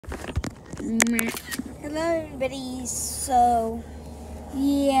Hello everybody, so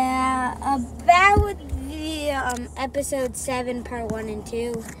yeah, about the episode 7 part 1 and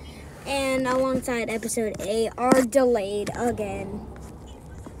 2 and alongside episode 8 are delayed again.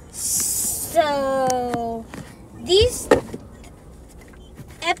 So these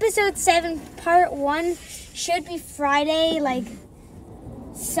episode 7 part 1 should be Friday, like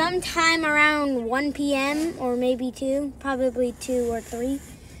sometime around 1 p.m. or maybe 2, probably 2 or 3.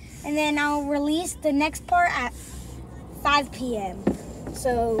 And then I'll release the next part at 5 p.m.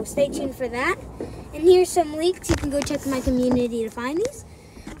 So stay tuned for that. And here's some leaks. You can go check my community to find these.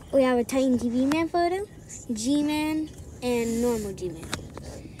 We have a Titan TV Man photo, G-Man, and normal G-Man.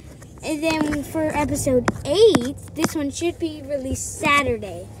 And then for episode 8, this one should be released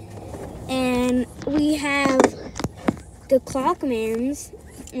Saturday. And we have the Clockmans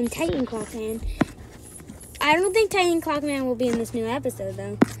and Titan Clockman. I don't think Titan Clockman will be in this new episode,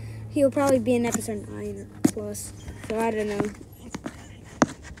 though. He'll probably be in episode 9 plus, so I don't know.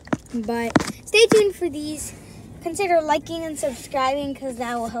 But stay tuned for these. Consider liking and subscribing because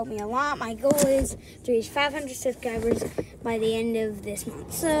that will help me a lot. My goal is to reach 500 subscribers by the end of this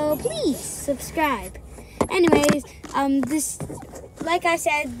month. So please subscribe. Anyways, like I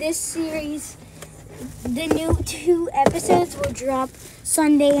said, this series, the new 2 episodes will drop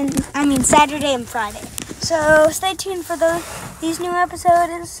Saturday and Friday. So stay tuned for these new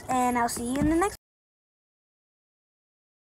episodes, and I'll see you in the next one.